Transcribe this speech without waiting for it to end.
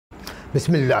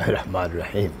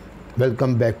Bismillahirrahmanirrahim.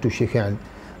 Welcome back to Shaikhain,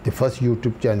 the first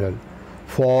YouTube channel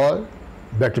for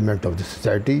betterment of the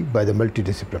society by the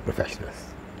multidisciplinary professionals.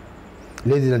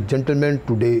 Ladies and gentlemen,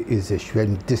 today is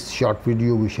in this short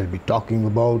video we shall be talking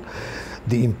about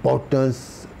the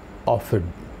importance of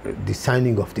the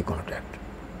signing of the contract.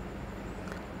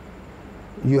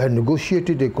 You have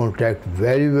negotiated a contract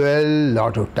very well,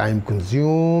 lot of time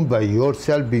consumed by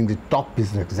yourself being the top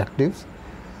business executives.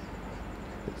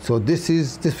 So this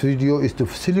video is to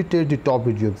facilitate the top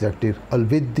video executive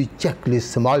with the checklist,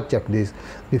 small checklist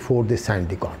before they sign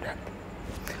the contract.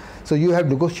 So you have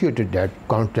negotiated that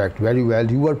contract very well.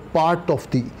 You are part of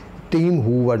the team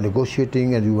who are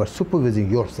negotiating and you are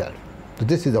supervising yourself. So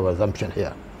this is our assumption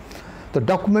here. The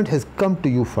document has come to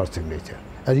you for signature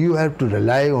and you have to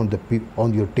rely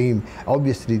on your team.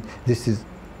 Obviously this is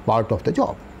part of the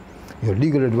job. Your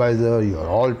legal advisor, your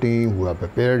whole team who have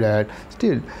prepared that.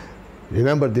 Still,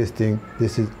 remember this thing,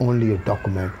 this is only a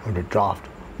document or a draft,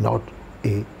 not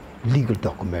a legal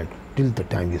document till the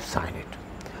time you sign it.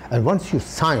 And once you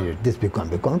sign it, this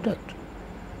becomes a contract.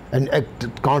 And a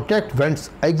contract, once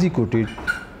executed,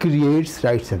 creates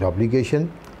rights and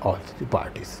obligations of the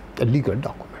parties, a legal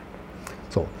document.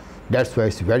 So that's why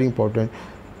it's very important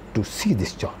to see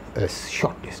this chart as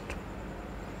shortlist.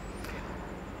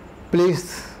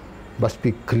 Place must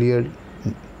be clear,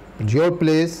 your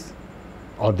place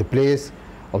or the place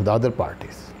of the other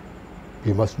parties.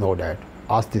 You must know that.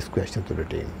 Ask this question to the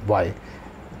team. Why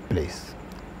place?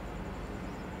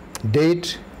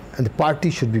 Date and the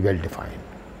party should be well defined.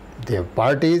 They have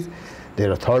parties,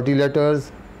 their authority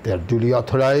letters, they are duly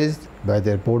authorized by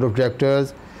their board of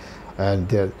directors, and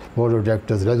their board of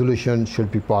directors resolution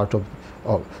should be part of,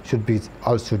 or should be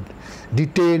also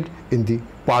detailed in the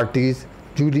parties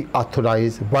duly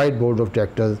authorized by board of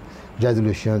directors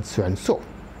resolution, so and so.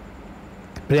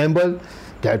 Preamble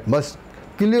that must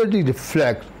clearly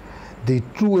reflect the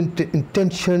true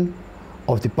intention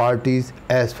of the parties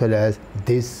as far as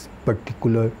this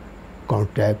particular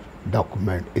contract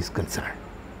document is concerned,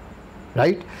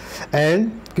 right?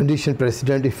 And condition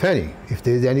precedent, if any, if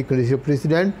there is any condition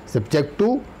precedent subject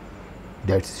to,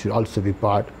 that should also be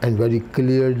part and very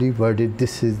clearly worded.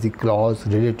 This is the clause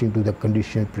relating to the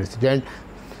condition precedent.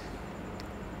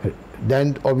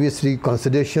 Then obviously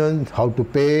consideration, how to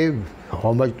pay,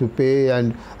 how much to pay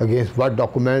and against what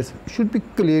documents should be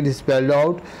clearly spelled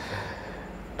out.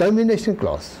 Termination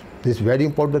clause, this is very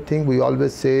important thing. We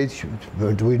always say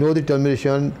we know the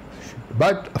termination,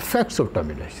 but effects of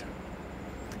termination.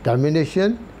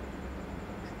 Termination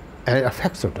and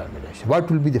effects of termination.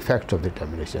 What will be the effects of the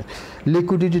termination?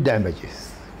 Liquidated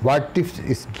damages. What if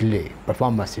it's delayed?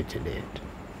 Performance is delayed.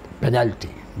 Penalty,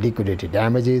 liquidated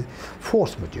damages,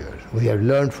 force majeure. We have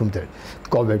learned from the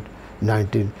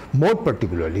COVID-19, more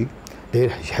particularly, there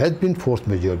has been force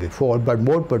majeure before, but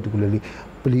more particularly,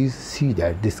 please see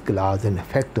that this clause and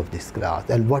effect of this clause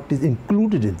and what is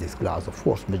included in this clause of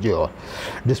force majeure.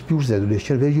 Dispute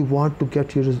resolution, where you want to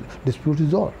get your dispute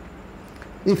resolved.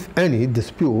 If any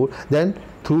dispute, then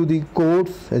through the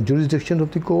courts and jurisdiction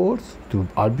of the courts, through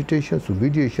arbitration, through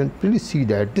mediation, please see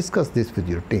that, discuss this with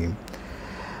your team.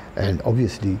 And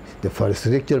obviously the first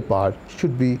signature part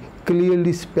should be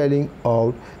clearly spelling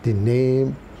out the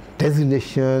name,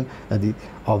 designation and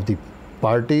of the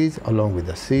parties along with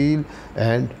the seal,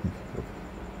 and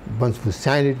once we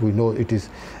sign it, we know it is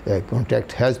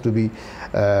contract has to be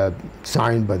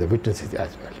signed by the witnesses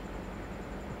as well.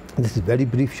 This is very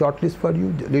brief short list for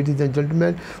you, ladies and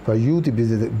gentlemen, for you the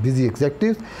busy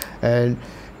executives, and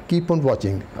keep on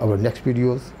watching our next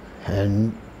videos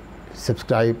and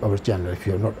subscribe our channel if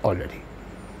you are not already.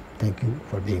 Thank you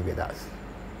for being with us.